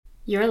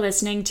You're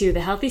listening to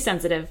The Healthy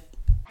Sensitive.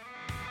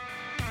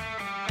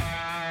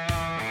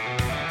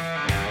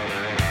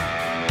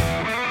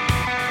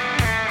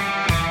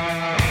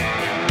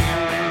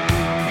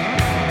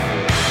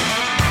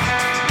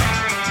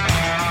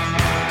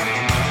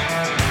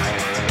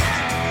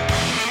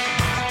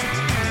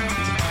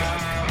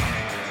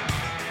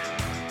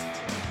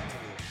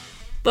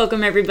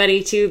 Welcome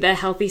everybody to The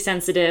Healthy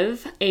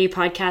Sensitive, a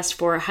podcast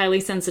for highly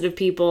sensitive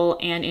people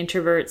and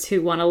introverts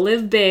who want to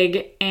live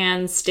big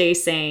and stay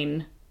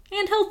sane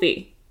and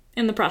healthy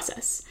in the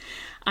process.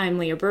 I'm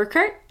Leah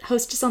Burkhart,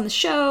 hostess on the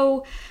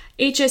show,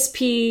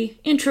 HSP,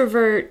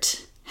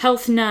 introvert,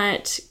 health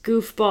nut,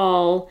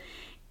 goofball,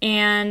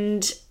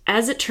 and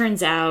as it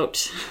turns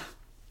out,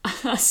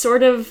 a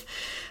sort of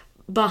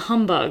bah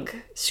humbug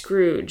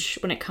Scrooge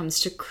when it comes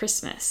to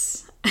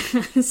Christmas.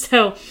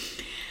 So,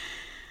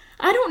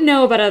 I don't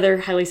know about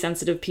other highly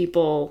sensitive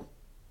people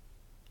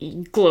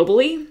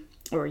globally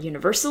or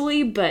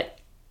universally, but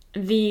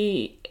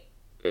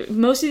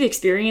most of the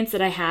experience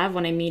that I have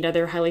when I meet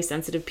other highly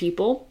sensitive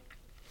people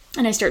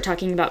and I start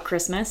talking about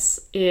Christmas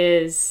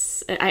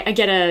is I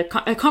get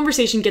a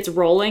conversation gets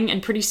rolling,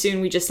 and pretty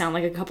soon we just sound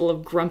like a couple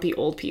of grumpy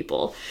old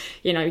people.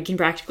 You know, you can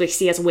practically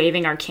see us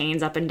waving our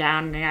canes up and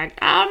down and like,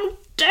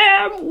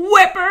 damn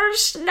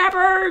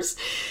whippersnappers.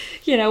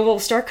 You know, we'll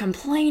start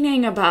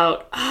complaining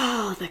about,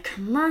 the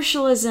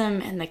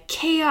commercialism and the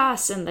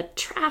chaos and the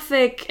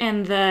traffic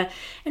and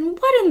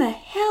what in the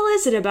hell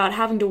is it about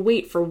having to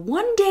wait for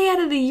one day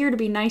out of the year to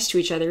be nice to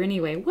each other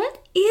anyway?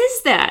 What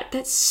is that?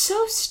 That's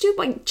so stupid.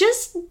 Like,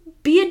 just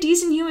be a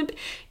decent human.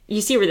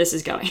 You see where this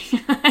is going.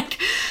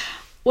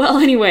 Well,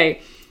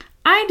 anyway,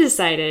 I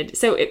decided,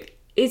 so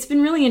it's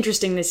been really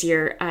interesting this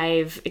year.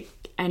 I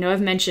know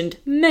I've mentioned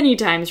many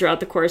times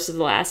throughout the course of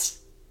the last,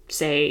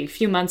 say,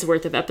 few months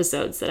worth of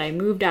episodes that I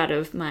moved out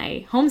of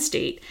my home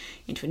state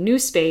into a new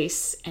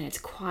space, and it's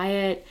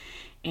quiet,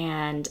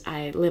 and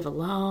I live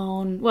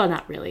alone. Well,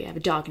 not really. I have a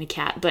dog and a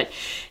cat, but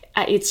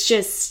it's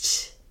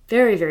just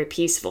very, very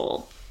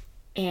peaceful.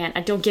 And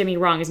don't get me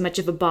wrong, as much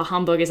of a bah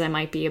humbug as I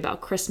might be about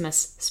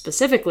Christmas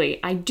specifically,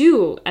 I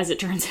do, as it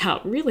turns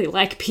out, really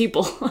like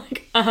people.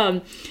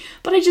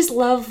 But I just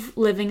love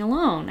living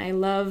alone. I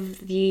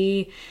love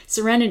the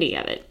serenity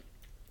of it.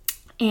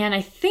 And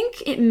I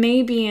think it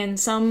may be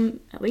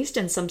at least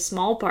in some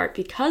small part,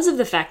 because of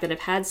the fact that I've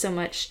had so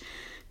much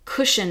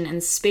cushion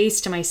and space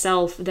to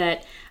myself,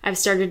 that I've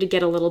started to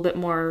get a little bit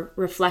more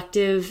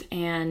reflective,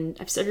 and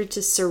I've started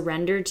to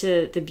surrender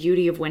to the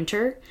beauty of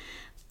winter.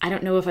 I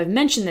don't know if I've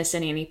mentioned this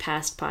in any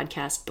past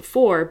podcast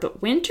before,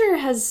 but winter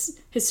has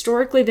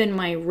historically been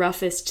my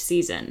roughest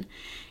season.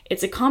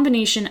 It's a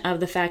combination of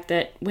the fact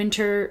that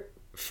winter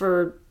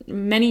for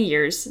many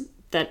years,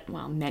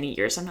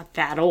 I'm not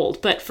that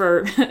old, but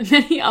for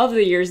many of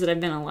the years that I've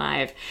been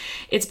alive,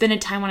 it's been a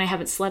time when I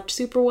haven't slept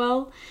super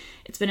well.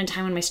 It's been a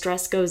time when my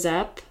stress goes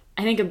up.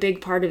 I think a big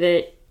part of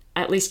it,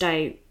 at least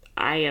I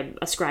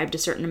ascribed a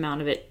certain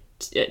amount of it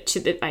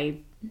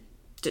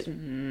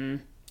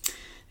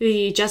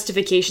the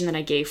justification that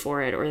I gave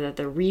for it, or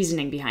the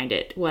reasoning behind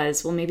it,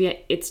 was, well,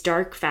 maybe it's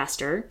dark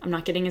faster. I'm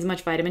not getting as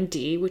much vitamin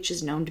D, which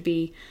is known to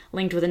be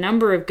linked with a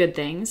number of good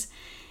things.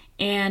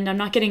 And I'm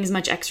not getting as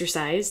much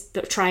exercise,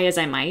 try as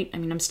I might. I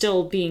mean, I'm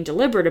still being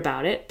deliberate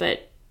about it,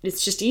 but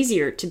it's just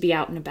easier to be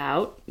out and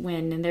about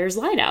when there's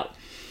light out.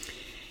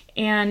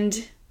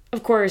 And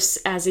of course,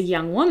 as a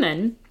young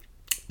woman,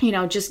 you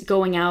know, just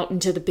going out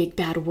into the big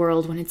bad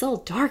world when it's all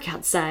dark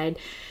outside,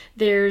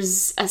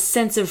 there's a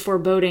sense of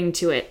foreboding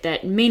to it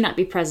that may not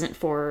be present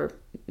for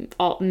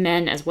all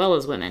men as well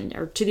as women,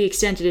 or to the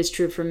extent it is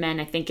true for men,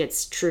 I think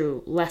it's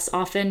true less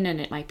often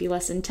and it might be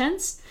less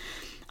intense.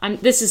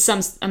 This is some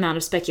amount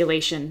of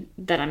speculation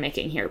that I'm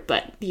making here,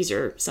 but these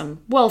are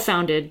some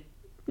well-founded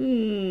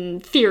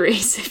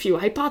theories, if you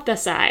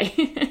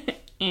hypothesize.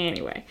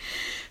 Anyway,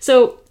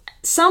 so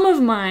some of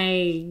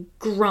my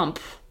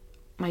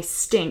my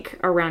stink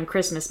around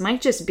Christmas might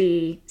just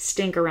be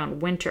stink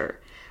around winter.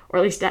 Or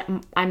at least that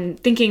I'm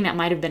thinking that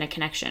might have been a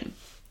connection.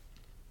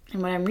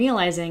 And what I'm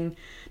realizing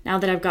now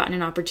that I've gotten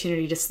an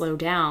opportunity to slow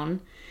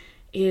down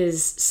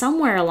is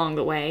somewhere along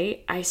the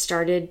way, I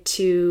started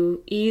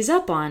to ease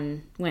up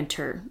on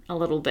winter a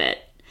little bit.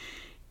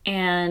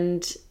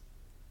 And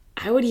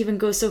I would even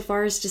go so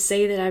far as to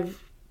say that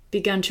I've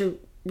begun to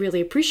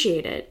really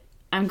appreciate it.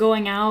 I'm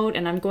going out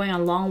and I'm going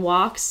on long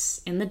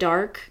walks in the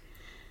dark.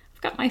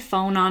 Got my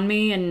phone on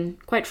me,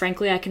 and quite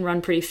frankly, I can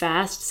run pretty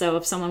fast. So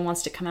if someone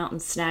wants to come out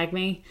and snag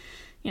me,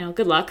 you know,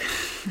 good luck.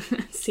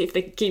 See if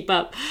they can keep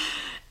up.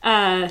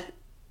 And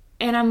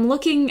I'm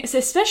looking, it's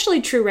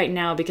especially true right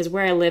now because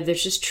where I live,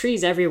 there's just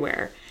trees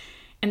everywhere.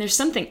 And there's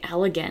something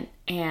elegant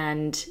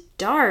and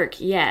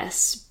dark,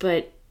 yes,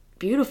 but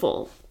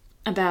beautiful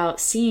about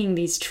seeing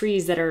these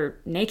trees that are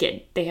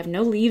naked. They have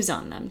no leaves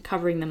on them,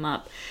 covering them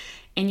up.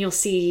 And you'll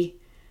see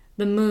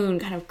the moon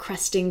kind of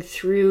cresting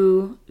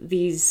through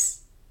these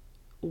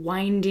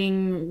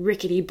winding,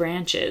 rickety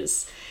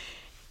branches.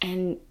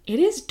 And it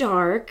is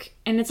dark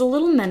and it's a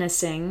little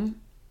menacing,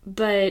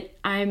 but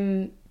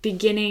I'm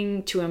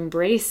beginning to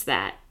embrace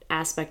that.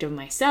 aspect of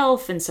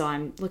myself, and so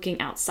I'm looking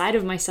outside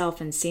of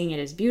myself and seeing it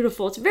as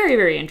beautiful. It's very,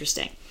 very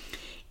interesting.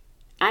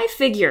 I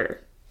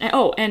figure,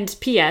 oh, and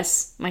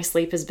P.S., my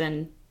sleep has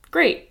been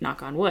great,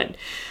 knock on wood.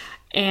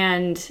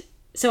 And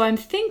so I'm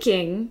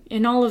thinking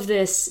in all of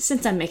this,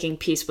 since I'm making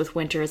peace with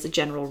winter as a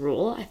general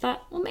rule, I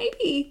thought, well,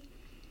 maybe,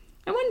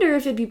 I wonder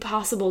if it'd be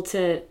possible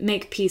to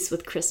make peace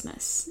with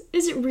Christmas.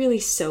 Is it really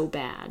so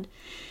bad?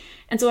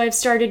 And so I've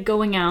started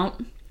going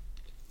out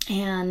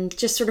and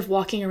just sort of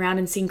walking around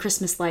and seeing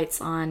Christmas lights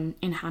on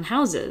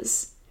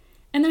houses.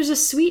 And there's a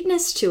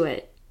sweetness to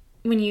it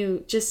when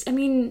you just,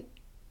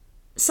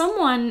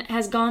 someone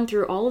has gone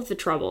through all of the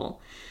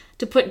trouble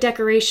to put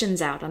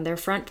decorations out on their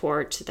front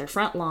porch, their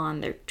front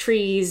lawn, their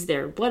trees,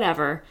 their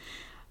whatever,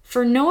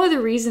 for no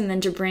other reason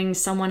than to bring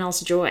someone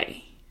else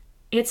joy.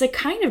 It's a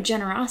kind of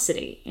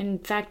generosity. In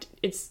fact,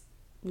 it's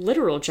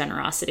literal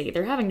generosity.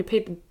 They're having to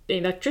pay the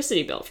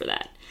electricity bill for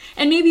that.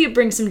 And maybe it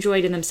brings some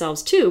joy to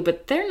themselves too,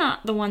 but they're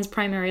not the ones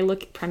primarily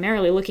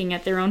looking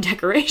at their own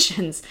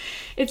decorations.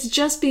 It's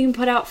just being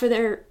put out for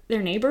their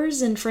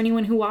neighbors and for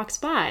anyone who walks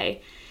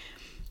by.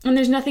 And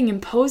there's nothing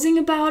imposing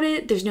about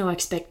it. There's no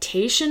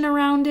expectation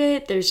around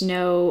it. There's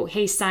no,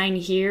 hey, sign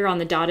here on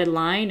the dotted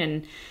line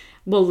and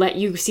we'll let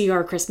you see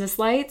our Christmas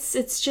lights.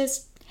 It's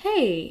just,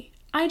 hey,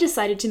 I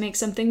decided to make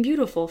something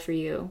beautiful for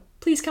you.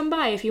 Please come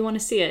by if you want to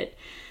see it.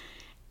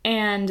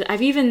 And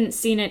I've even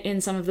seen it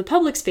in some of the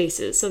public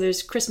spaces. So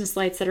there's Christmas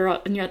lights that are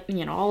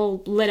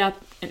all lit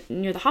up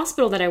near the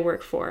hospital that I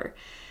work for.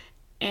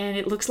 And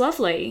it looks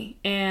lovely.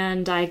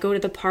 And I go to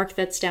the park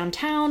that's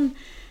downtown.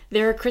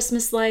 There are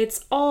Christmas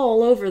lights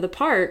all over the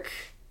park.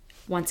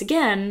 Once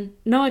again,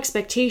 no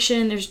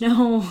expectation. There's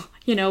no,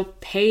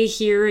 pay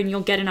here and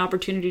you'll get an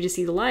opportunity to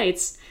see the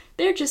lights.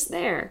 They're just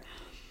there.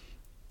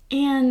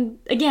 And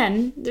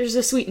again, there's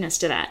a sweetness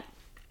to that.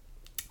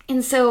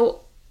 And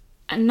so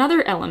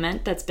another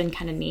element that's been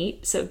kind of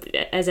neat, so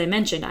as I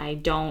mentioned, I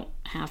don't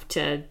have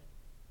to,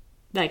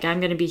 I'm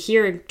going to be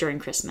here during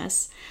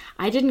Christmas.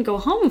 I didn't go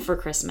home for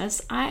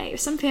Christmas.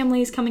 Some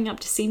family is coming up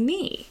to see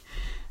me.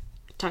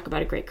 Talk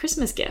about a great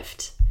Christmas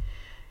gift.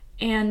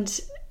 And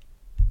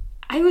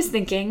I was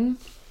thinking,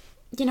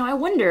 I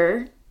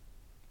wonder,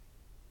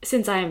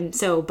 since I'm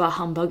so bah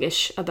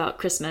humbuggish about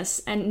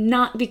Christmas, and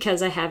not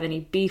because I have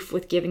any beef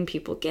with giving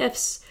people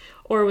gifts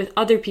or with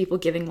other people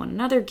giving one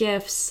another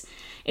gifts,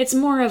 it's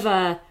more of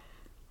a,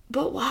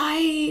 but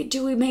why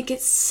do we make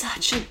it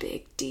such a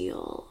big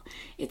deal?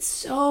 It's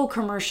so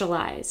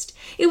commercialized.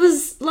 It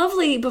was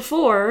lovely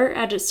before,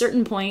 at a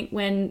certain point,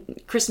 when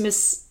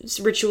Christmas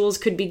rituals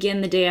could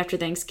begin the day after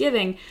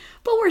Thanksgiving,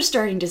 but we're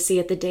starting to see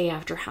it the day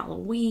after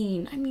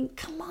Halloween.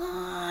 Come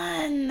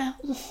on.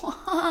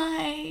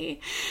 Why?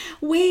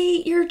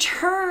 Wait your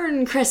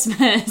turn,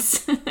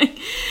 Christmas.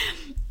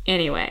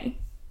 Anyway,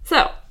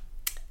 so,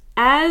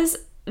 as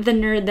the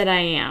nerd that I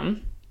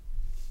am,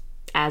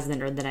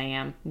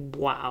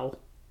 wow.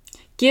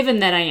 Given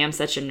that I am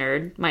such a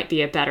nerd, might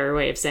be a better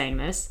way of saying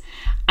this,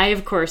 I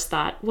of course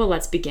thought, well,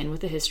 let's begin with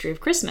the history of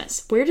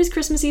Christmas. Where does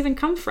Christmas even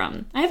come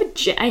from? I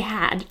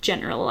had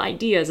general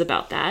ideas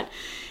about that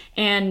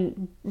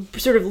and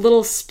sort of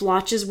little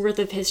splotches worth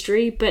of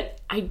history, but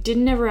I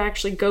didn't ever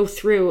actually go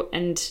through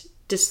and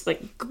just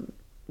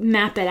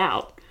map it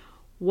out.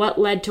 What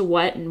led to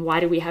what and why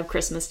do we have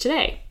Christmas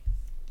today?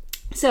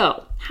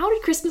 So, how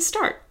did Christmas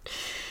start?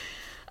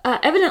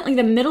 Evidently,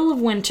 the middle of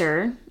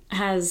winter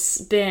has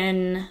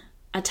been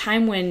a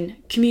time when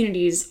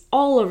communities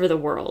all over the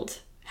world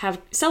have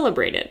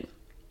celebrated.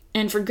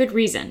 And for good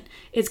reason.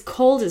 It's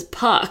cold as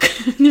puck.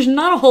 There's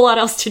not a whole lot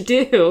else to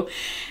do.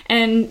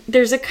 And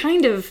there's a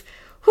kind of,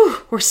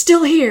 we're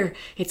still here.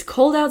 It's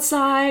cold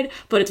outside,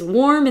 but it's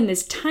warm in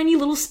this tiny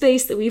little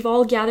space that we've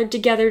all gathered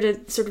together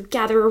to sort of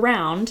gather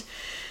around.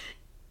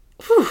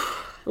 At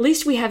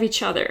least we have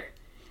each other.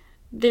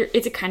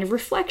 It's a kind of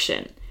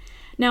reflection.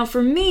 Now,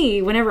 for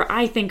me, whenever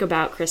I think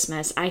about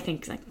Christmas, I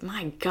think,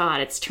 my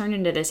God, it's turned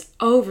into this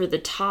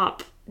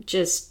over-the-top,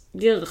 just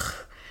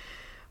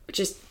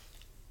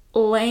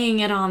laying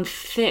it on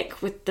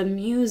thick with the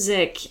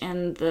music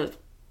and the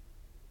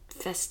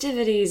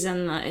festivities,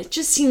 and it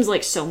just seems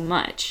like so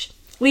much.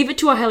 Leave it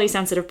to a highly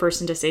sensitive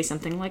person to say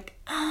something like,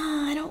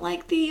 I don't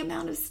like the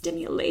amount of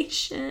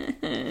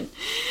stimulation.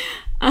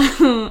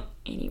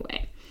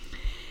 Anyway.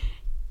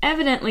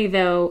 Evidently,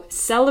 though,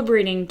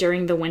 celebrating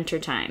during the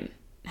wintertime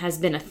has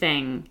been a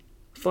thing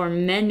for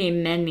many,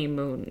 many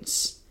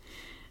moons.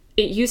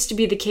 It used to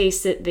be the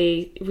case that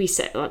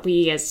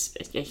we as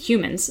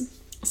humans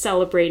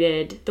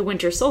celebrated the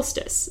winter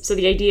solstice. So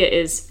the idea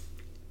is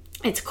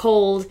it's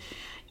cold,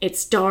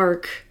 it's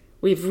dark,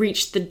 we've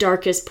reached the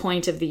darkest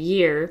point of the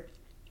year,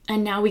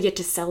 and now we get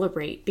to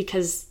celebrate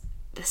because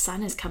the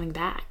sun is coming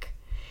back.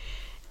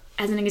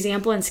 As an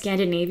example, in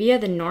Scandinavia,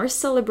 the Norse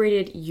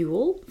celebrated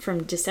Yule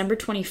from December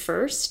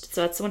 21st,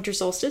 so that's the winter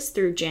solstice,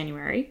 through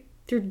January,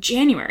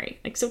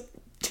 so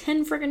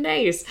 10 friggin'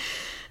 days,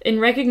 in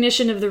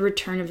recognition of the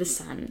return of the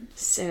sun.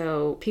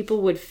 So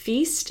people would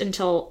feast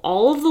until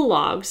all of the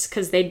logs,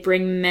 because they'd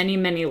bring many,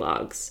 many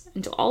logs,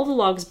 until all the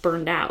logs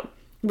burned out,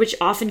 which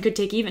often could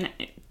take even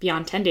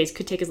beyond 10 days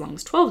could take as long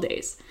as 12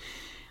 days.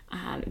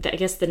 I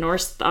guess the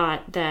Norse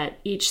thought that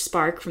each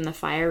spark from the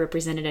fire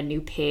represented a new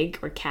pig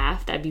or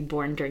calf that would be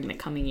born during the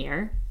coming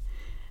year.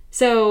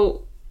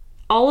 So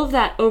all of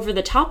that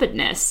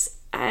over-the-topedness,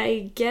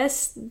 I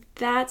guess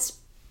that's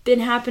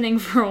been happening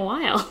for a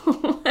while.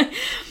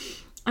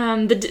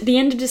 The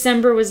end of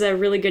December was a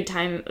really good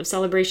time of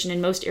celebration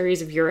in most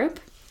areas of Europe.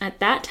 At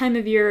that time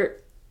of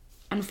year,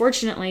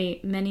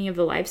 unfortunately, many of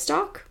the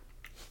livestock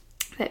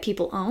that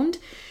people owned,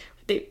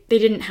 they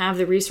didn't have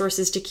the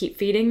resources to keep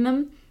feeding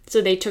them. So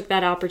they took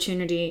that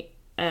opportunity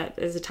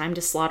as a time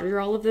to slaughter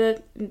all of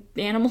the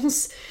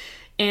animals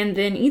and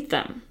then eat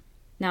them.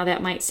 Now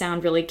that might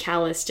sound really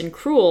calloused and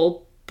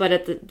cruel,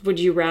 but would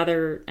you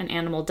rather an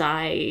animal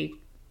die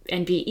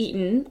and be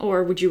eaten,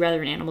 or would you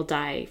rather an animal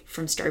die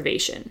from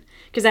starvation?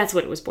 Because that's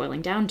what it was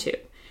boiling down to.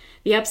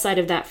 The upside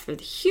of that for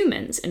the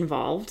humans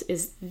involved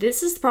is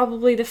this is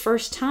probably the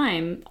first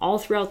time all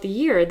throughout the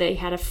year they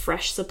had a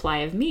fresh supply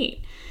of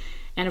meat.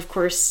 And of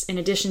course, in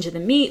addition to the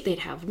meat, they'd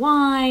have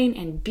wine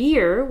and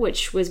beer,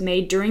 which was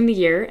made during the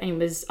year and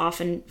was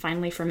often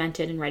finally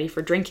fermented and ready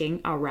for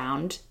drinking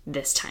around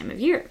this time of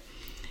year.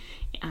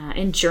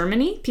 In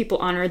Germany, people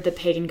honored the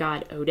pagan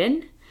god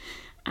Odin.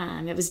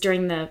 It was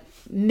during the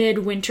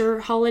midwinter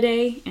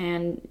holiday,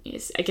 and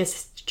I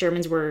guess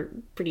Germans were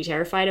pretty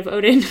terrified of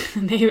Odin.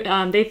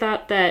 They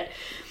thought that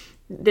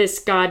this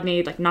god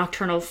made like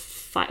nocturnal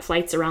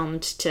flights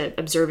around to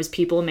observe his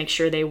people and make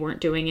sure they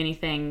weren't doing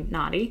anything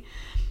naughty.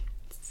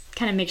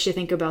 Kind of makes you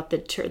think about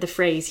the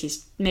phrase,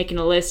 he's making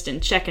a list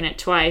and checking it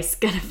twice,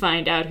 gonna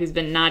find out who's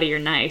been naughty or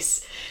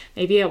nice.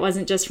 Maybe it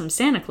wasn't just from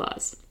Santa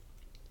Claus.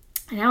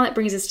 And now that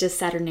brings us to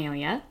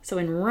Saturnalia. So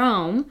in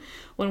Rome,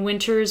 when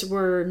winters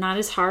were not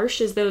as harsh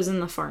as those in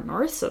the far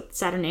north, so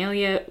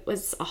Saturnalia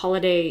was a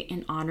holiday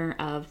in honor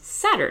of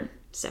Saturn,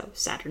 so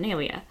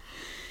Saturnalia.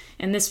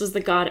 And this was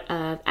the god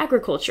of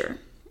agriculture.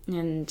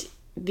 And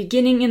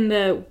beginning in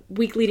the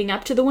week leading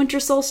up to the winter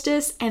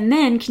solstice, and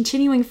then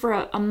continuing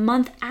for a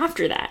month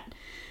after that.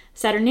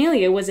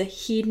 Saturnalia was a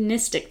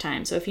hedonistic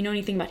time. So if you know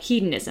anything about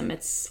hedonism,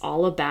 it's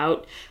all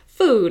about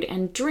food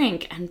and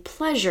drink and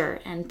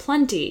pleasure and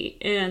plenty.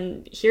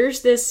 And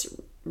here's this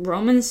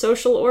Roman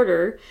social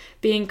order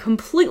being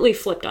completely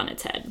flipped on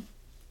its head.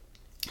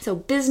 So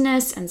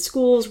business and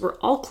schools were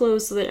all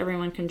closed so that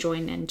everyone can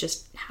join and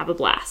just have a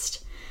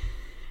blast.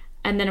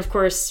 And then, of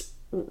course,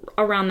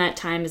 around that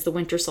time is the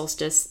winter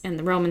solstice, and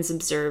the Romans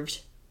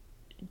observed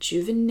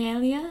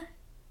Juvenalia.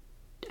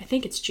 I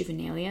think it's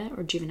Juvenalia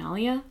or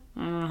Juvenalia.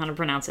 I don't know how to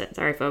pronounce it.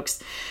 Sorry,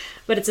 folks.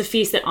 But it's a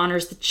feast that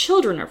honors the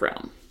children of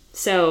Rome.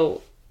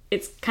 So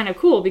it's kind of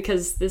cool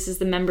because this is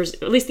the members,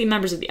 at least the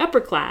members of the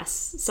upper class,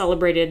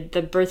 celebrated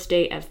the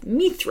birthday of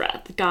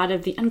Mithra, the god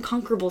of the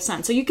unconquerable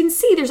sun. So you can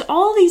see there's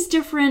all these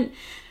different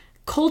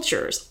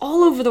cultures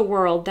all over the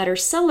world that are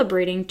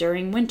celebrating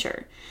during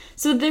winter.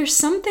 So there's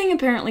something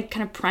apparently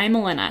kind of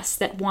primal in us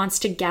that wants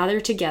to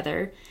gather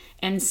together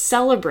and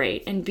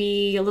celebrate and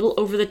be a little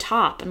over the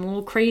top and a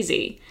little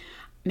crazy.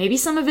 Maybe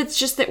some of it's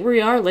just that we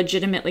are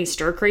legitimately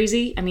stir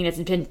crazy. I mean, it's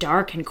been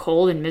dark and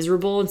cold and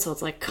miserable, and so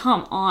it's like,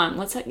 come on,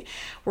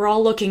 we're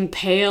all looking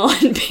pale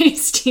and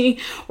pasty.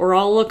 We're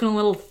all looking a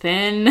little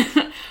thin.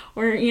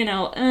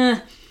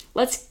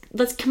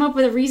 Let's come up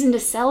with a reason to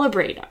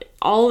celebrate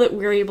all that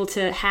we're able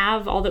to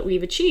have, all that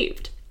we've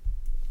achieved.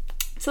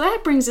 So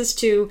that brings us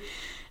to,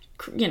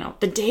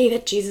 the day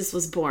that Jesus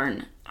was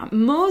born.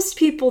 Most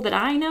people that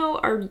I know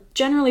are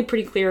generally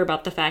pretty clear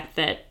about the fact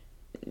that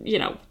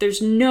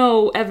there's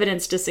no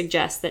evidence to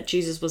suggest that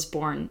Jesus was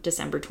born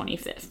December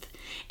 25th.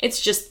 It's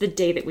just the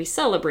day that we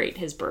celebrate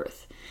his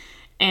birth.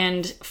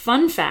 And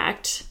fun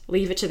fact,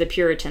 leave it to the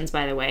Puritans,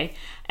 by the way,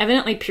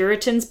 evidently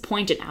Puritans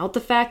pointed out the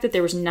fact that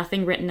there was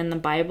nothing written in the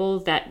Bible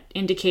that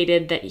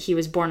indicated that he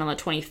was born on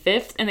the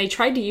 25th, and they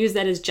tried to use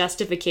that as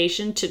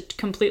justification to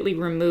completely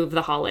remove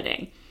the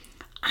holiday.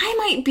 I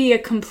might be a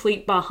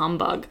complete bah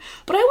humbug,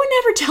 but I would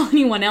never tell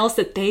anyone else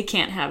that they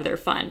can't have their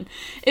fun.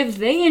 If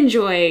they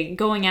enjoy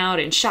going out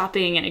and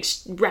shopping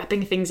and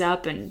wrapping things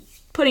up and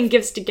putting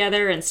gifts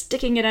together and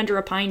sticking it under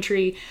a pine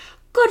tree,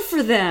 good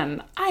for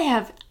them. I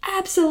have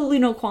absolutely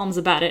no qualms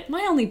about it.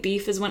 My only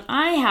beef is when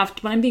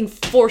I'm being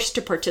forced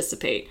to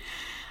participate.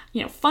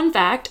 Fun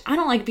fact, I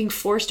don't like being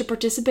forced to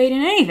participate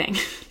in anything.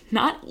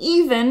 Not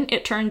even,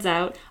 it turns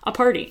out, a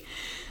party.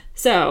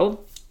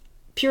 So,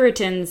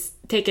 Puritans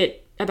take it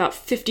about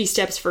 50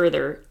 steps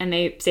further, and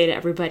they say to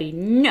everybody,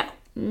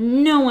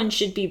 no one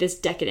should be this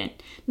decadent.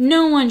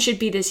 No one should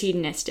be this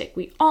hedonistic.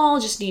 We all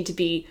just need to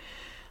be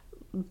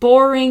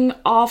boring,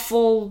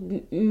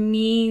 awful,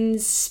 mean,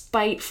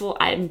 spiteful.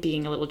 I'm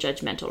being a little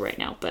judgmental right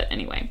now, but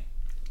anyway.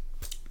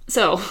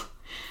 So,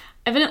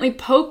 evidently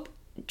Pope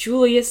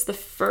Julius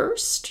I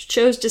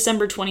chose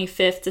December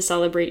 25th to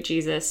celebrate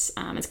Jesus.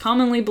 It's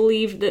commonly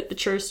believed that the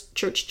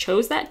church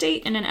chose that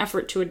date in an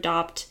effort to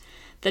adopt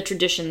the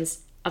traditions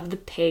of the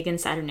pagan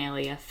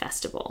Saturnalia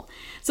festival.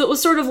 So it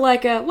was sort of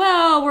like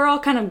we're all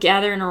kind of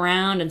gathering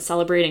around and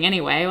celebrating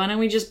anyway. Why don't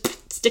we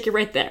just stick it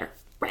right there,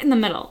 right in the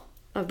middle?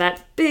 of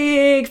that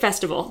big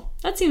festival.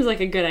 That seems like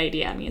a good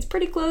idea. I mean, it's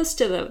pretty close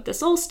to the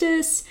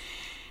solstice.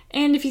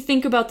 And if you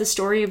think about the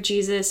story of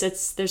Jesus,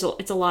 it's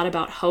a lot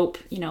about hope,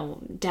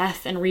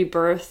 death and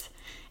rebirth.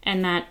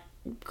 And that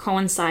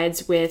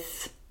coincides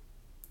with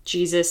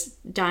Jesus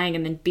dying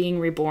and then being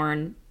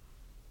reborn.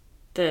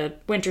 The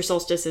winter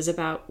solstice is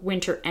about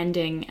winter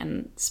ending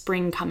and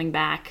spring coming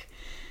back.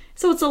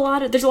 So there's a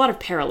lot of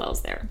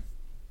parallels there.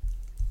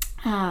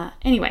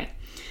 Anyway,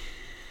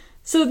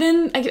 so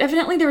then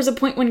evidently there was a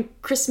point when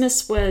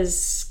Christmas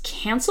was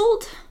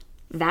canceled.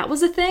 That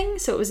was a thing.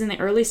 So it was in the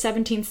early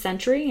 17th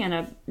century, and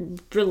a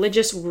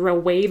religious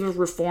wave of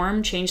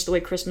reform changed the way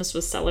Christmas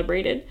was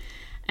celebrated.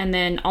 And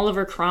then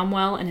Oliver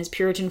Cromwell and his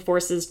Puritan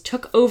forces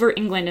took over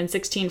England in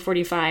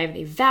 1645.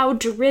 They vowed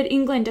to rid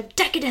England of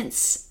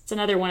decadence. It's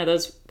another one of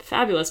those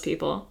fabulous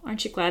people.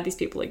 Aren't you glad these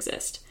people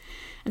exist?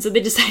 And so they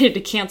decided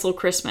to cancel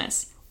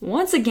Christmas.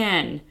 Once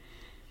again,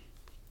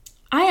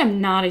 I am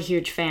not a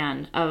huge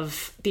fan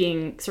of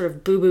being sort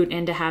of boo-booed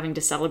into having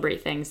to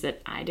celebrate things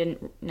that I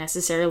didn't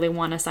necessarily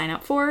want to sign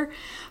up for.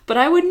 But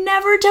I would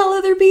never tell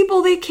other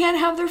people they can't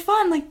have their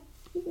fun. Like,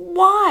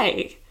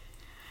 why?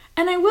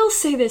 And I will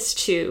say this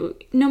too,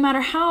 no matter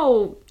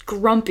how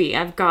grumpy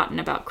I've gotten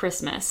about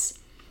Christmas,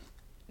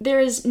 there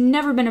has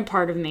never been a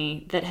part of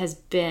me that has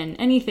been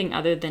anything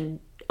other than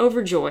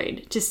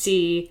overjoyed to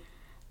see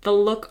the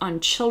look on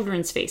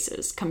children's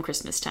faces come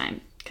Christmas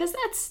time. Because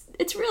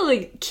it's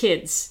really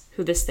kids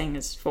who this thing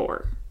is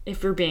for,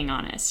 if we're being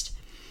honest.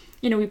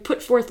 We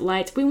put forth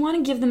lights. We want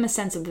to give them a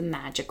sense of the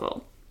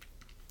magical.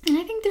 And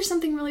I think there's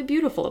something really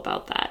beautiful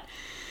about that.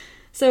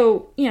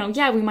 So,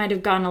 yeah, we might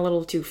have gone a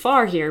little too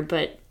far here,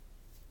 but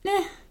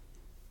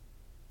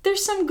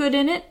there's some good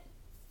in it.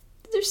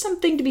 There's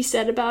something to be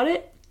said about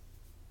it.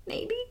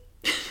 Maybe.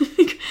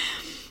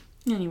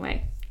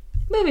 Anyway,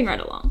 moving right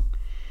along.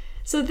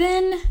 So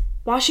then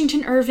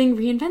Washington Irving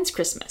reinvents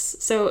Christmas.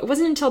 So it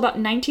wasn't until about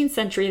 19th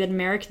century that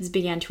Americans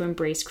began to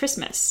embrace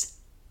Christmas.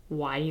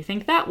 Why do you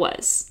think that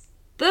was?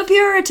 The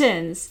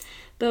Puritans!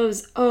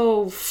 Those,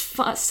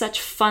 such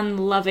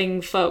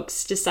fun-loving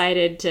folks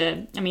decided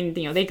to,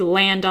 they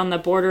land on the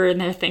border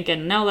and they're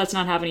thinking, no, let's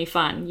not have any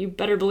fun. You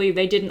better believe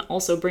they didn't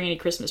also bring any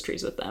Christmas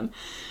trees with them.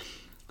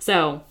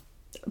 So,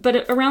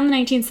 but around the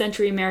 19th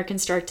century,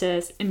 Americans start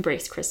to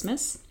embrace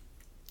Christmas.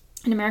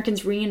 And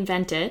Americans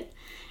reinvent it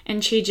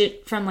and change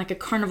it from like a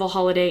carnival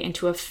holiday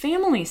into a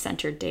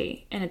family-centered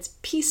day. And it's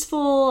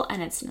peaceful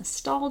and it's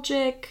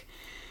nostalgic.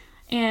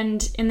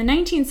 And in the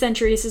 19th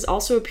century, this is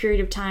also a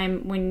period of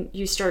time when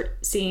you start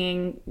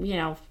seeing,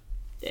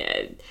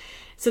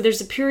 so there's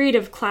a period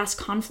of class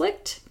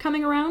conflict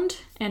coming around.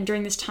 And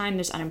during this time,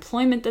 there's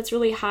unemployment that's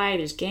really high.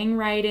 There's gang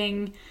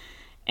rioting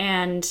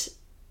and,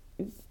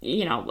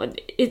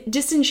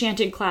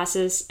 disenchanted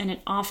classes. And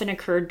it often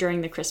occurred during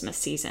the Christmas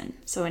season.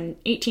 So in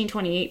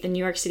 1828, the New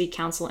York City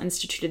Council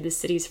instituted the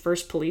city's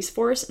first police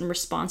force in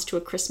response to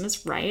a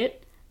Christmas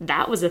riot.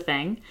 That was a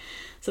thing.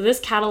 So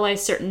this catalyzed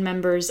certain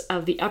members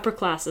of the upper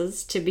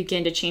classes to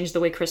begin to change the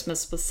way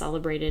Christmas was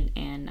celebrated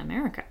in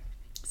America.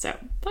 So,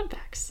 fun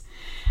facts.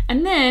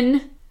 And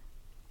then,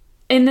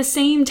 in the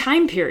same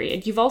time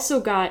period, you've also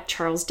got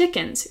Charles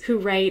Dickens, who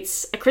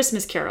writes A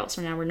Christmas Carol.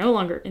 So now we're no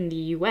longer in the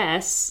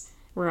U.S.,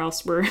 where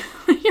else we're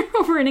you're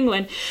over in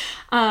England.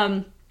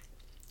 And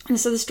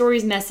so the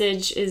story's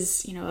message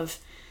is, of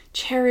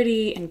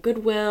charity and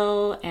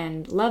goodwill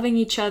and loving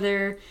each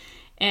other.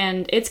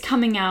 And it's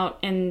coming out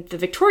in the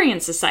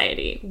Victorian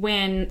society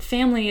when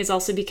family is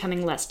also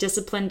becoming less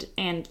disciplined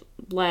and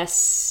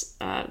less,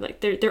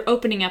 they're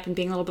opening up and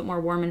being a little bit more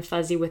warm and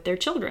fuzzy with their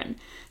children.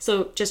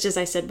 So just as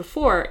I said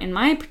before, in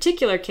my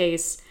particular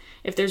case,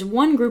 if there's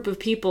one group of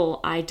people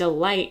I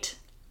delight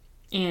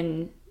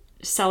in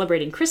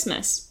celebrating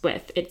Christmas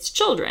with, it's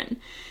children.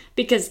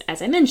 Because as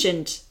I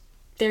mentioned,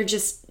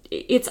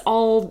 it's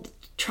all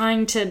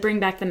trying to bring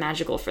back the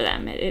magical for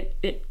them.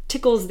 It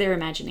tickles their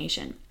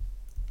imagination.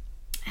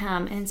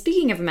 And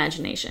speaking of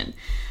imagination,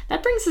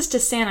 that brings us to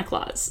Santa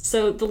Claus.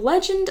 So the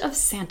legend of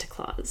Santa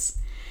Claus.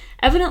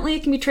 Evidently,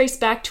 it can be traced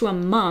back to a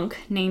monk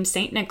named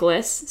St.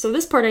 Nicholas. So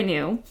this part I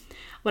knew.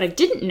 What I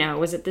didn't know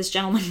was that this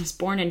gentleman was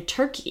born in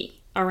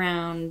Turkey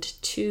around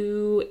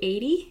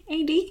 280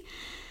 AD.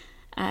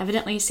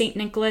 Evidently, St.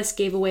 Nicholas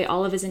gave away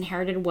all of his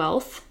inherited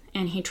wealth,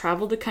 and he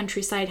traveled the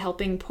countryside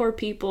helping poor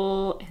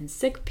people and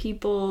sick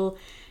people,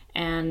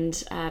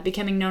 and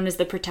becoming known as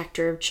the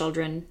protector of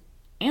children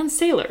and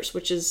sailors,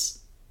 which is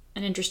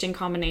an interesting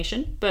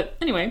combination. But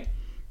anyway,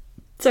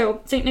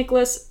 so St.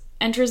 Nicholas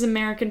enters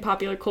American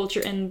popular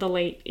culture in the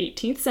late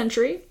 18th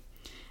century,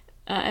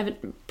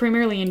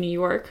 primarily in New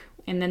York.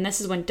 And then this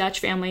is when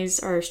Dutch families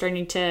are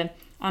starting to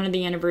honor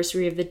the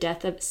anniversary of the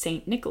death of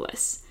St.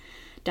 Nicholas.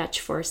 Dutch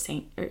for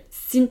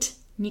Sint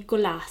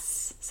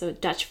Nicolaas. So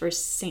Dutch for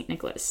St.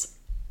 Nicholas.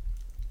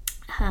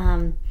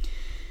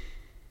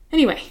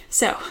 Anyway,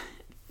 so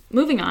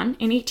moving on,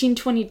 in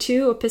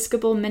 1822,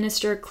 Episcopal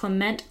minister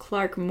Clement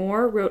Clark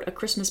Moore wrote a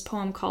Christmas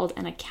poem called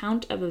An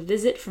Account of a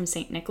Visit from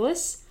St.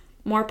 Nicholas,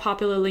 more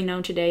popularly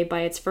known today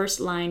by its first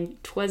line,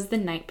 "'Twas the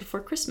night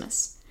before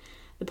Christmas."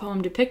 The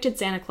poem depicted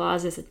Santa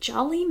Claus as a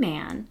jolly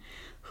man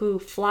who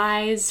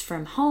flies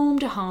from home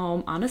to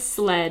home on a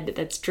sled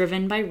that's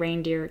driven by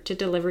reindeer to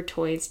deliver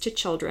toys to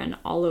children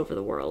all over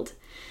the world.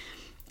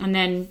 And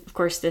then, of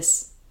course,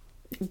 this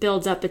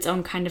builds up its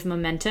own kind of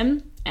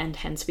momentum, and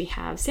hence we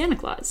have Santa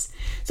Claus.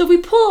 So if we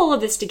pull all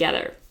of this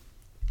together,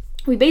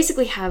 we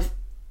basically have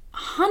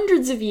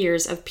hundreds of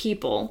years of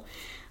people.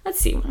 Let's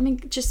see,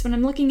 just when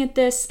I'm looking at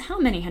this, how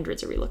many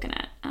hundreds are we looking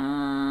at?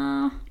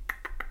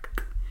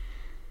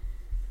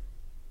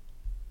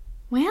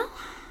 Well,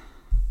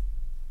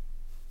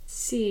 let's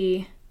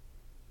see.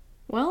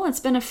 Well, it's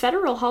been a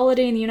federal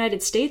holiday in the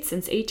United States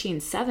since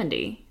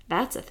 1870.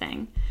 That's a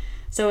thing.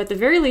 So at the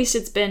very least,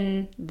 it's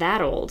been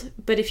that old.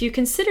 But if you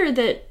consider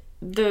that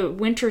the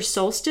winter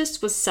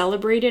solstice was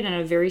celebrated in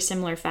a very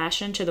similar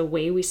fashion to the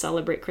way we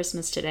celebrate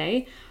Christmas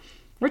today,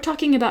 we're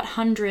talking about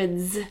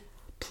hundreds,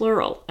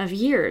 plural, of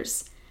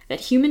years that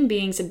human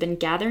beings have been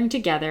gathering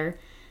together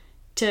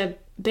to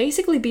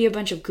basically be a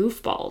bunch of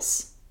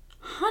goofballs.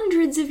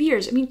 Hundreds of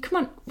years. I mean, come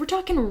on, we're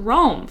talking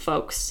Rome,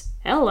 folks.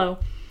 Hello.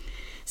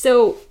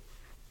 So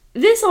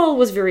this all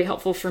was very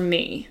helpful for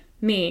me.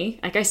 Me,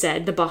 like I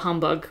said, the bah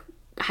humbug,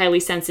 highly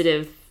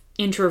sensitive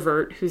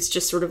introvert who's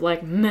just sort of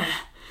like, meh.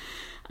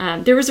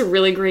 There was a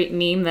really great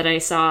meme that I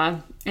saw,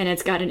 and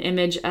it's got an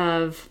image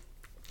of,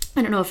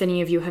 I don't know if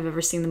any of you have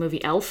ever seen the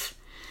movie Elf,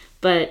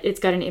 but it's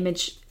got an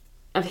image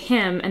of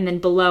him, and then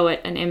below it,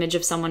 an image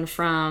of someone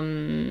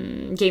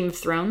from Game of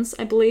Thrones,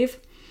 I believe.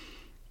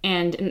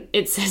 And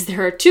it says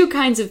there are two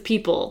kinds of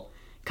people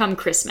come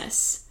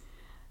Christmas.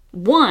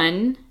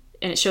 One,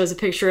 and it shows a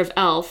picture of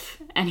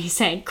Elf, and he's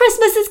saying,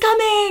 "Christmas is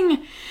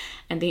coming!"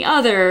 And the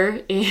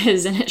other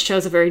is, and it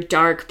shows a very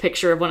dark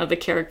picture of one of the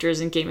characters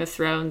in Game of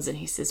Thrones, and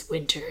he says,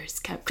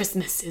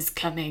 Christmas is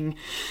coming.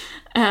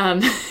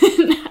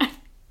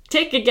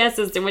 Take a guess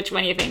as to which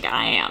one you think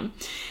I am.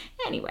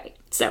 Anyway,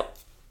 so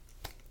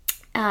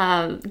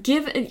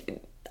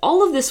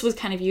all of this was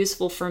kind of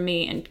useful for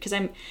me, and because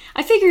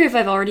I figure if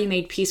I've already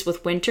made peace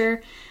with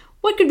winter,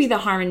 what could be the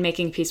harm in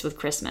making peace with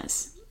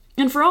Christmas?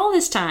 And for all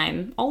the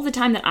time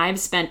that I've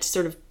spent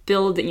sort of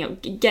building,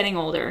 getting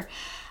older,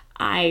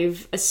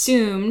 I've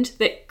assumed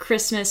that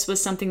Christmas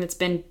was something that's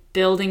been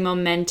building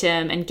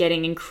momentum and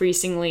getting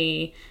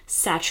increasingly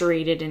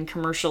saturated in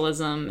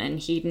commercialism and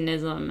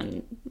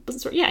hedonism,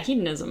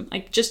 hedonism,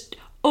 like just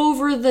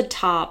over the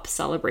top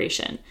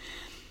celebration.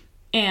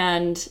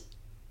 And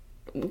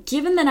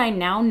given that I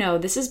now know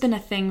this has been a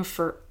thing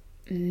for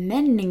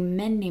many,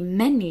 many,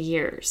 many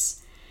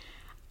years,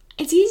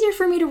 it's easier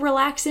for me to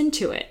relax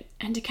into it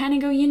and to kind of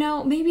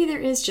go, maybe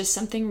there is just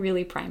something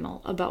really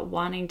primal about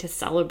wanting to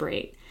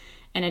celebrate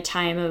in a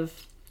time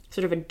of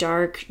sort of a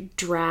dark,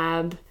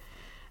 drab,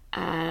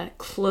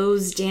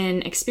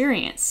 closed-in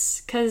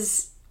experience.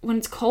 Because when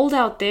it's cold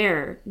out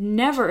there,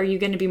 never are you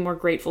going to be more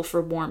grateful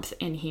for warmth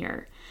in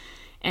here.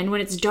 And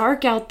when it's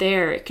dark out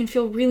there, it can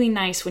feel really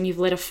nice when you've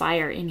lit a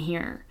fire in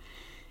here.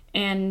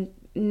 And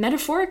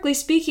metaphorically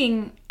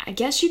speaking, I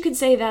guess you could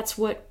say that's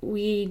what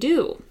we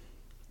do.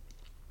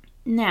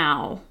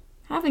 Now,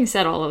 having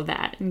said all of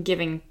that and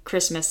giving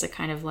Christmas a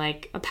kind of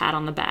like a pat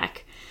on the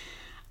back,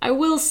 I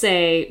will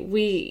say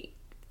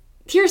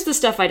here's the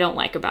stuff I don't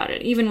like about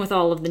it, even with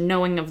all of the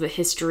knowing of the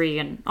history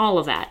and all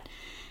of that.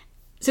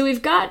 So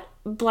we've got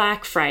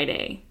Black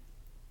Friday.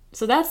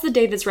 So that's the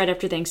day that's right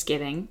after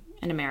Thanksgiving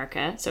in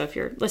America. So if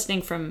you're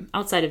listening from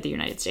outside of the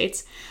United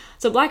States.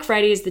 So Black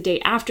Friday is the day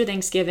after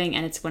Thanksgiving,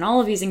 and it's when all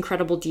of these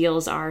incredible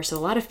deals are. So a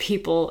lot of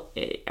people,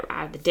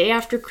 the day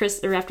after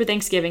after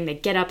Thanksgiving, they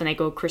get up and they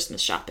go Christmas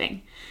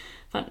shopping.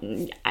 But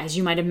as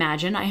you might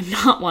imagine, I am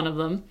not one of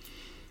them.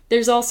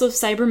 There's also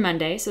Cyber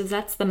Monday, so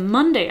that's the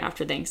Monday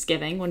after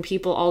Thanksgiving when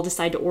people all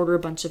decide to order a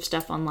bunch of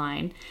stuff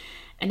online.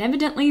 And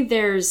evidently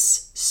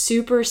there's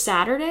Super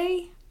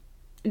Saturday.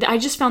 I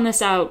just found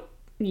this out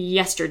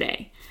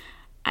yesterday.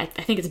 I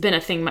think it's been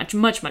a thing much,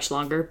 much, much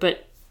longer,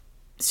 but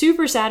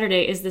Super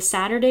Saturday is the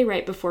Saturday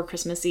right before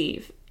Christmas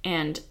Eve,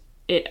 and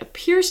it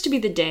appears to be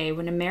the day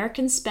when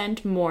Americans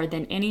spend more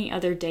than any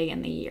other day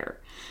in the year.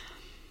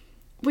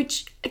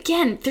 Which,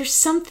 again, there's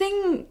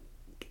something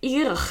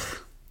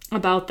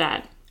about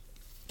that.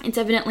 It's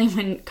evidently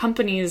when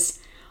companies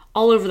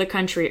all over the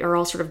country are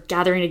all sort of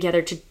gathering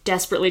together to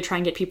desperately try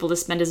and get people to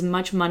spend as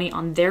much money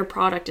on their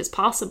product as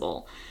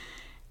possible.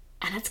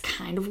 And it's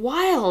kind of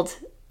wild.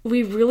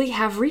 We really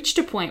have reached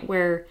a point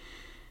where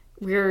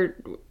we're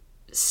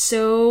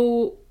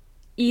so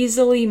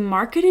easily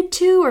marketed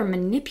to or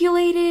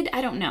manipulated.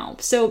 I don't know.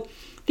 So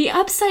the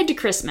upside to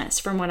Christmas,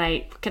 from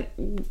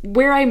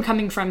where I'm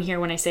coming from here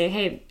when I say,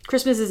 hey,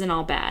 Christmas isn't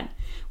all bad.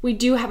 We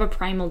do have a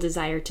primal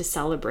desire to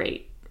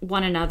celebrate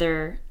one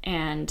another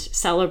and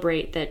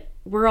celebrate that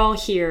we're all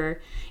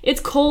here. It's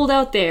cold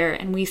out there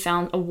and we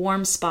found a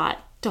warm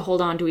spot to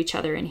hold on to each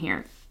other in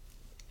here.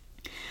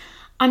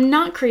 I'm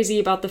not crazy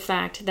about the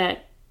fact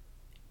that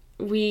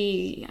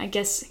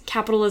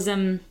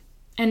capitalism,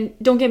 and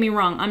don't get me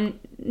wrong, I'm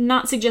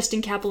not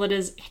suggesting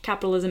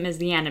capitalism is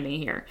the enemy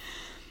here.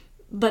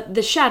 But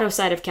the shadow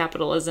side of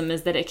capitalism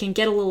is that it can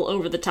get a little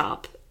over the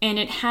top and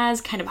it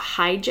has kind of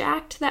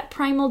hijacked that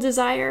primal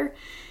desire.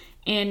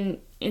 And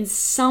in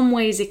some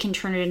ways, it can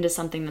turn it into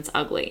something that's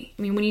ugly.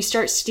 I mean, when you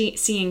start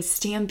seeing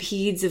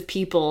stampedes of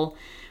people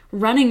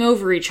running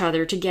over each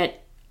other to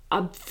get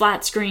a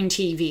flat screen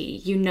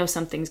TV, you know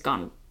something's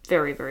gone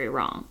very, very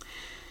wrong.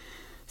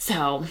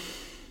 So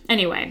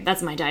anyway,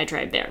 that's my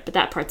diatribe there, but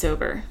that part's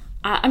over.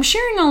 I'm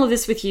sharing all of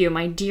this with you,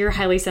 my dear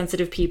highly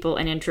sensitive people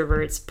and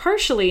introverts,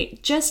 partially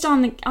just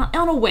on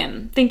a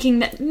whim, thinking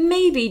that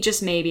maybe,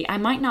 just maybe, I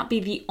might not be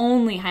the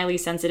only highly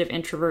sensitive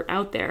introvert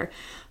out there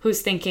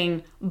who's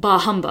thinking, bah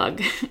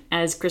humbug,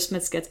 as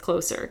Christmas gets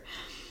closer.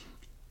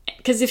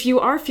 Because if you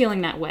are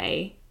feeling that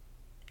way,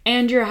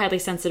 and you're a highly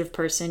sensitive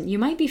person, you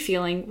might be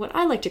feeling what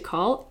I like to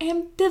call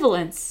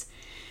ambivalence.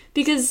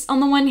 Because on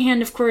the one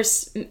hand, of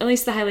course, at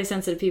least the highly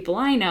sensitive people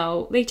I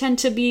know, they tend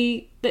to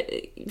be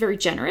very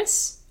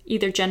generous,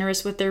 either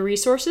generous with their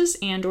resources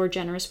and or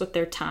generous with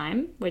their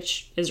time,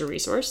 which is a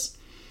resource.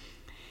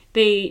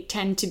 They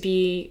tend to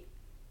be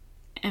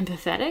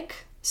empathetic.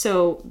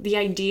 So the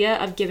idea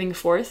of giving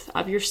forth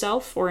of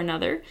yourself for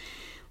another,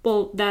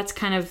 well, that's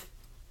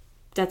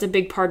a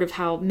big part of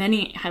how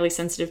many highly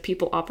sensitive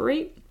people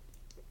operate.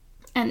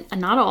 And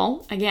not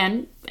all.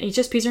 Again,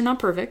 HSPs are not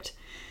perfect.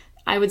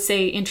 I would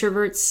say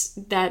introverts,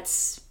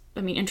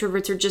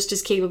 introverts are just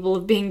as capable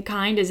of being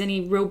kind as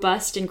any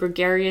robust and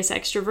gregarious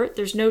extrovert.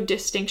 There's no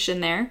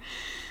distinction there.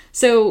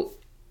 So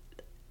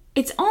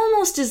it's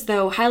almost as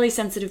though highly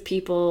sensitive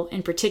people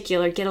in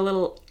particular get a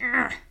little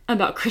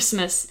about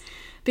Christmas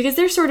because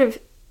they're sort of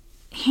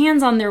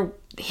hands on their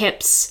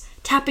hips,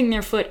 tapping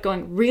their foot,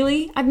 going,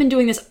 really? I've been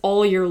doing this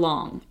all year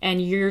long,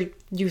 and you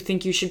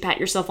think you should pat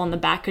yourself on the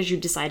back because you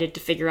decided to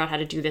figure out how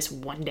to do this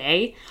one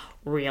day?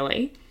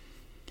 Really?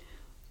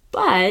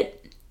 But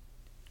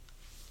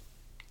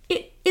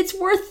it's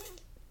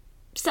worth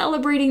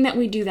celebrating that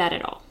we do that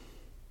at all.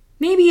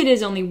 Maybe it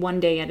is only one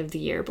day out of the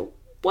year, but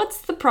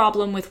what's the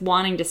problem with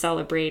wanting to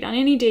celebrate on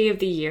any day of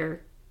the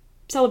year?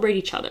 Celebrate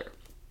each other.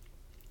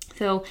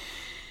 So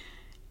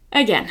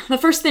again, the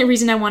first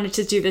reason I wanted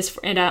to do this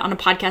on a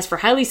podcast for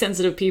highly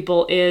sensitive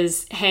people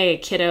is, hey,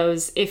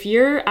 kiddos, if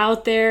you're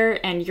out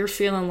there and you're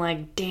feeling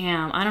like,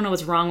 damn, I don't know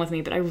what's wrong with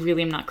me, but I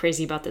really am not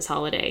crazy about this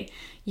holiday,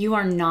 you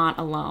are not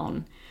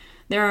alone.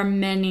 There are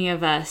many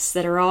of us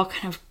that are all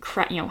kind of,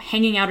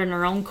 hanging out in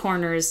our own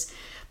corners,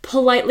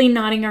 politely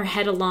nodding our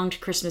head along to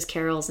Christmas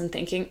carols and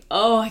thinking,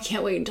 oh, I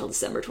can't wait until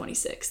December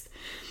 26th.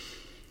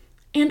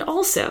 And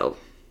also,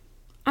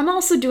 I'm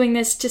also doing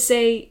this to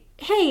say,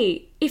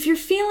 hey, if you're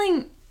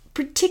feeling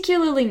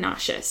particularly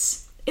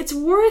nauseous, it's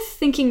worth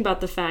thinking about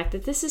the fact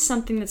that this is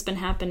something that's been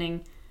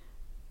happening,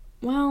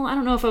 well, I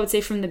don't know if I would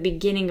say from the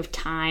beginning of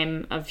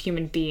time of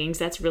human beings.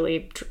 That's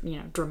really,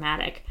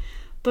 dramatic.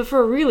 But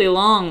for a really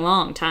long,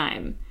 long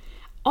time,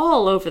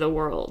 all over the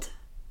world.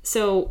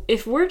 So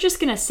if we're just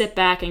going to sit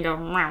back and go,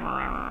 rah,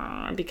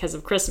 rah, rah, because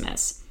of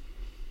Christmas,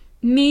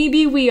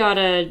 maybe we ought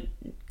to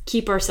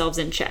keep ourselves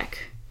in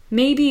check.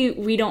 Maybe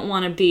we don't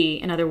want to be,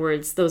 in other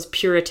words, those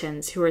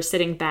Puritans who are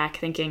sitting back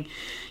thinking,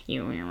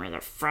 you're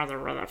the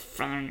father,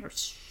 and your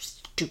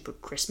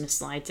stupid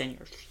Christmas lights and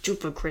your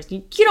stupid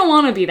Christmas. You don't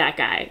want to be that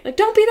guy. Like,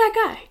 don't be that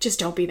guy. Just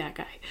don't be that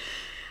guy.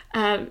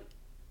 And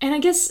I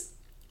guess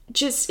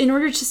just in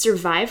order to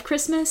survive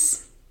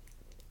Christmas,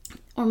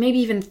 or maybe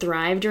even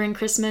thrive during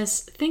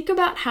Christmas, think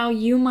about how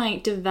you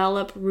might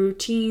develop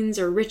routines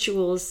or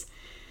rituals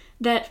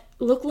that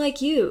look like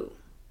you.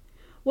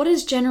 What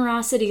does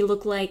generosity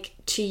look like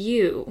to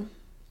you?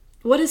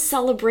 What does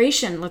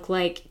celebration look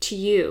like to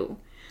you?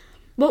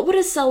 What would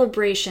a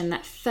celebration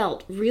that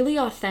felt really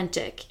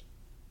authentic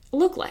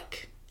look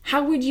like?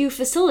 How would you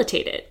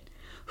facilitate it?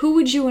 Who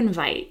would you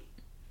invite?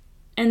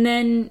 And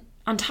then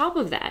on top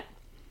of that,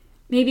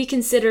 maybe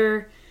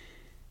consider,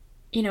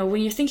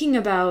 when you're thinking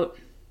about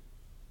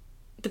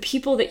the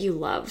people that you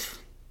love,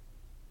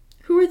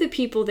 who are the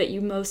people that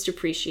you most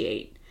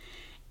appreciate?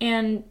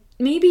 And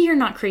maybe you're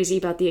not crazy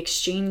about the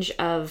exchange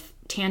of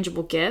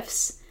tangible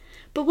gifts,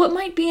 but what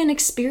might be an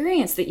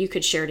experience that you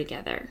could share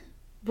together?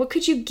 What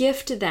could you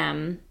gift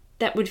them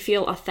that would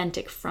feel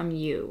authentic from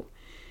you?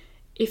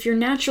 If you're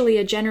naturally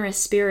a generous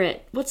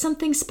spirit, what's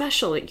something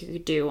special that you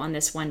could do on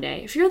this one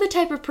day? If you're the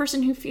type of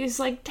person who feels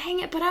like, dang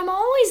it, but I'm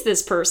always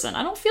this person.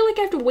 I don't feel like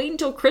I have to wait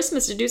until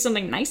Christmas to do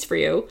something nice for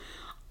you.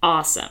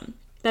 Awesome.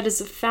 That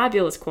is a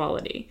fabulous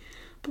quality.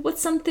 But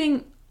what's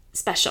something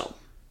special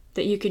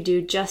that you could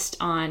do just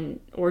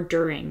on or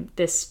during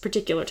this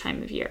particular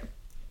time of year?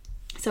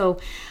 So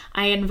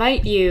I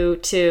invite you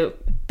to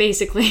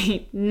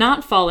basically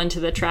not fall into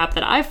the trap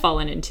that I've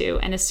fallen into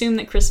and assume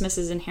that Christmas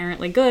is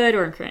inherently good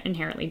or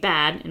inherently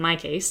bad, in my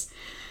case,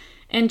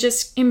 and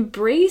just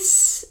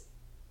embrace,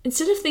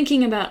 instead of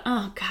thinking about,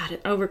 oh God, an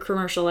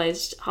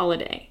over-commercialized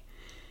holiday,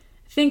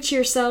 think to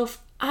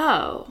yourself,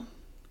 oh,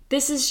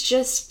 this is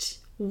just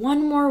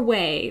one more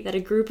way that a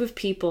group of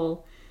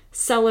people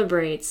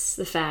celebrates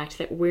the fact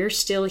that we're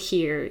still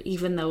here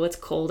even though it's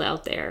cold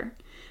out there.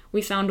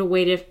 We found a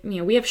way to,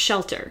 we have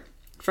shelter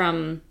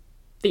from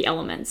the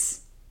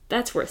elements.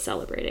 That's worth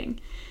celebrating.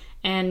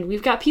 And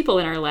we've got people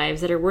in our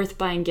lives that are worth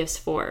buying gifts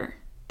for.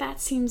 that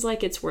seems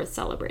like it's worth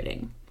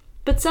celebrating.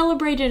 But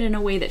celebrate it in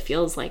a way that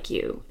feels like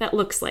you, that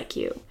looks like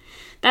you.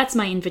 That's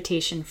my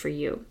invitation for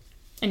you.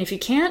 And if you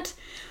can't,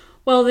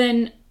 well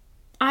then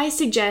I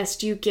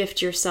suggest you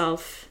gift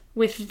yourself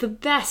with the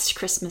best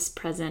Christmas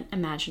present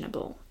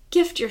imaginable.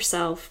 Gift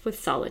yourself with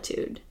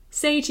solitude.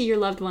 Say to your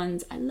loved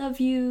ones, I love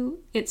you.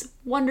 It's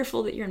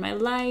wonderful that you're in my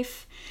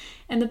life.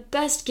 And the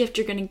best gift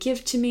you're going to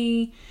give to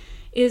me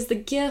is the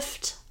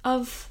gift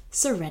of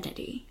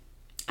serenity.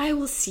 I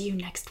will see you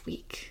next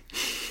week.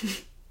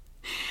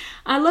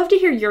 I'd love to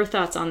hear your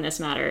thoughts on this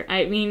matter.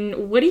 I mean,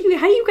 how do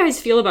you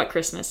guys feel about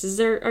Christmas?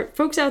 Are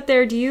folks out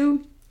there, do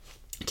you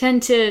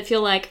tend to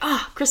feel like,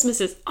 Christmas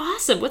is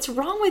awesome. What's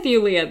wrong with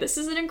you, Leah? This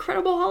is an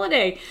incredible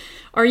holiday.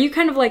 Or are you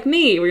kind of like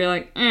me, where you're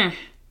like, I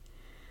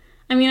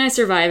mean, I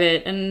survive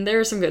it, and there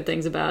are some good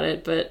things about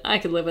it, but I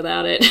could live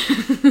without it.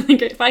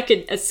 If I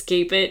could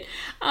escape it,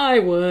 I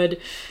would.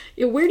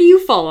 Where do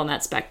you fall on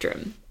that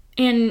spectrum?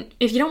 And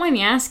if you don't mind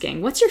me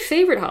asking, what's your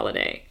favorite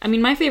holiday? I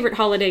mean, my favorite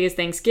holiday is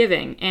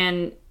Thanksgiving.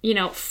 And,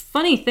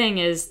 funny thing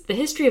is, the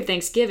history of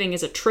Thanksgiving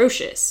is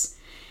atrocious.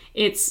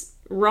 It's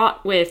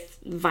wrought with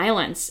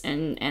violence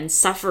and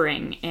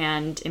suffering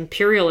and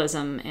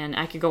imperialism, and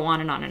I could go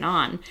on and on and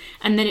on.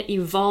 And then it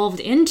evolved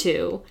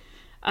into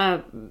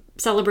a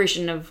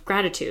celebration of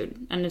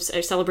gratitude and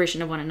a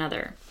celebration of one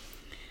another.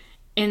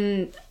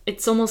 And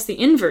it's almost the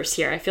inverse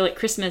here. I feel like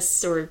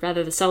Christmas, or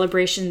rather the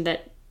celebration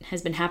that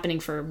has been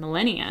happening for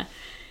millennia,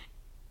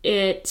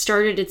 it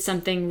started as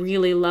something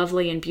really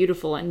lovely and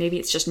beautiful, and maybe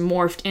it's just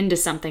morphed into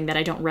something that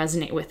I don't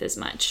resonate with as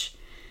much.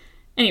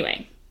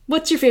 Anyway,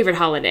 what's your favorite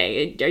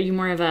holiday? Are you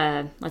more of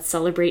a let's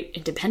celebrate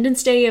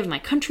Independence Day of my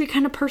country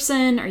kind of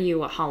person? Are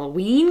you a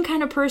Halloween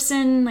kind of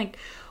person? Like,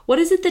 what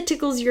is it that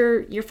tickles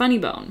your funny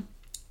bone?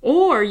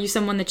 Or are you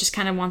someone that just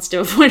kind of wants to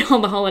avoid all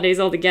the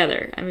holidays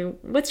altogether? I mean,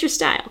 what's your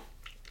style?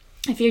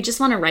 If you just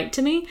want to write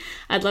to me,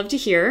 I'd love to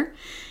hear.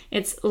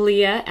 It's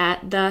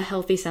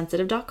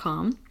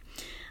leah@thehealthysensitive.com.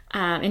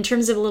 In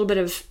terms of a little bit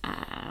of,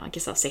 I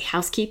guess I'll say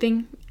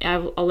housekeeping,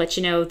 I'll let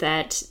you know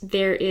that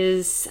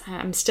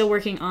I'm still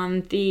working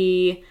on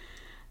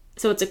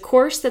so it's a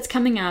course that's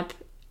coming up.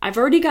 I've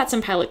already got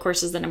some pilot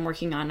courses that I'm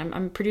working on.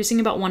 I'm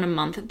producing about one a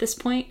month at this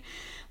point.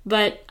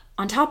 But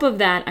on top of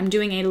that, I'm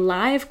doing a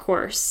live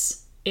course.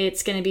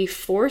 It's going to be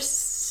 4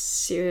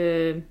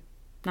 seminars,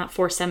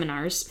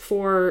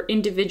 4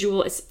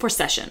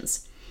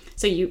 sessions.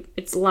 So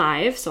it's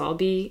live, so I'll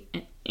be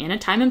in a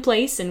time and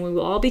place, and we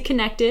will all be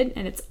connected,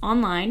 and it's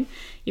online.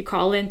 You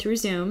call in through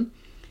Zoom,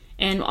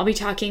 and I'll be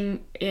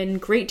talking in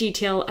great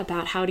detail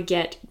about how to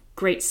get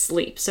great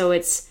sleep. So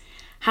it's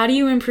how do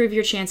you improve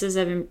your chances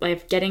of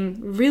getting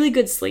really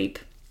good sleep?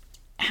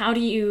 How do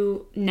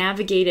you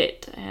navigate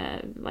it,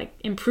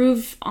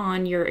 improve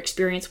on your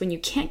experience when you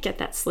can't get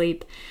that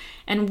sleep?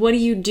 And what do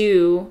you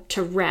do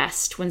to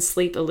rest when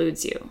sleep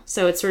eludes you?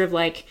 So it's sort of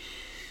like,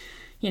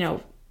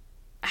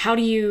 how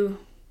do you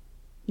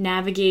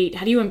navigate?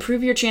 How do you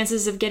improve your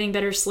chances of getting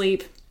better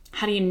sleep?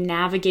 How do you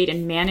navigate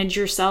and manage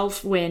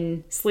yourself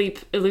when sleep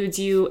eludes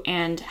you?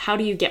 And how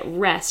do you get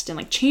rest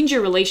and change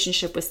your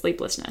relationship with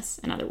sleeplessness,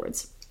 in other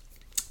words?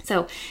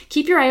 So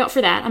keep your eye out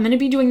for that. I'm going to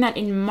be doing that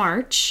in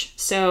March.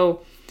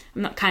 So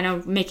I'm not kind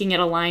of making it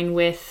align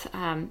with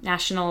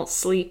National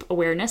Sleep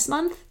Awareness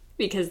Month,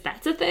 because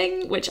that's a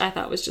thing, which I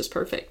thought was just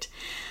perfect.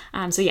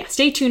 So yeah,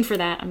 stay tuned for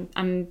that.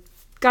 I'm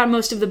got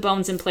most of the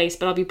bones in place,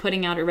 but I'll be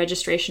putting out a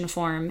registration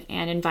form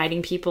and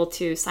inviting people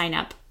to sign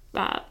up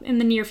in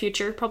the near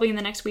future, probably in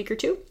the next week or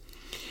two.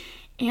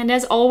 And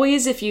as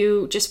always, if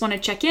you just want to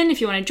check in,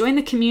 if you want to join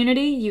the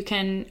community, you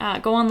can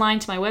go online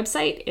to my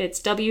website.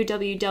 It's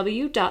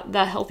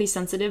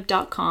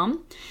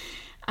www.thehealthysensitive.com.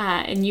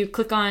 And you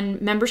click on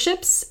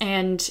memberships,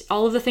 and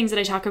all of the things that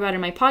I talk about in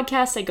my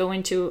podcast, I go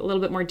into a little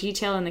bit more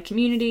detail in the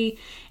community.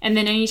 And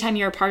then anytime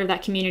you're a part of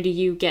that community,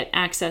 you get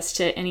access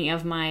to any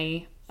of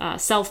my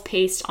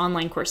self-paced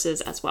online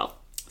courses as well.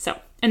 So,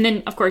 and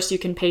then of course you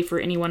can pay for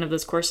any one of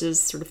those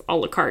courses sort of a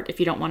la carte if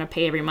you don't want to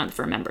pay every month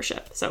for a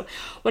membership. So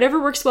whatever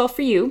works well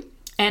for you.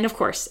 And of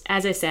course,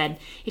 as I said,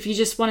 if you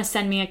just want to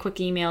send me a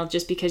quick email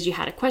just because you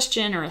had a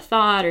question or a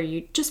thought, or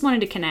you just wanted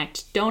to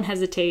connect, don't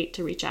hesitate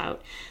to reach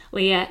out.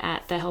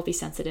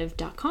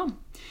 Leah@thehealthysensitive.com.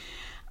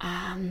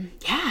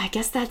 I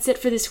guess that's it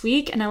for this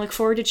week, and I look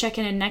forward to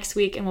checking in next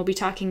week, and we'll be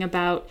talking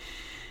about,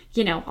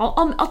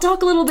 I'll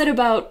talk a little bit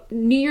about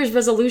New Year's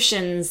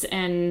resolutions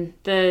and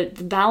the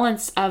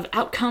balance of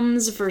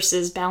outcomes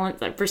versus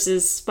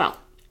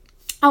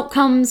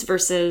outcomes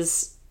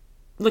versus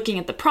looking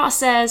at the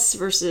process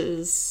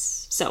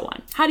versus so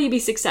on. How do you be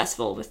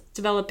successful with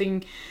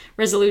developing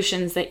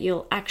resolutions that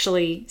you'll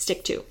actually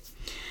stick to?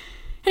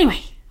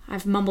 Anyway,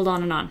 I've mumbled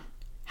on and on.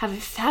 Have a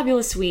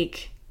fabulous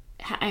week.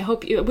 I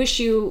wish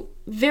you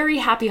very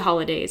happy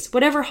holidays,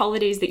 whatever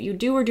holidays that you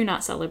do or do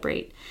not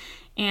celebrate.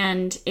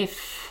 And I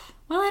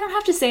don't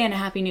have to say in a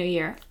happy new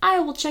year. I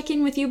will check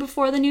in with you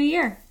before the new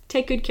year.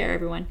 Take good care,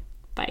 everyone.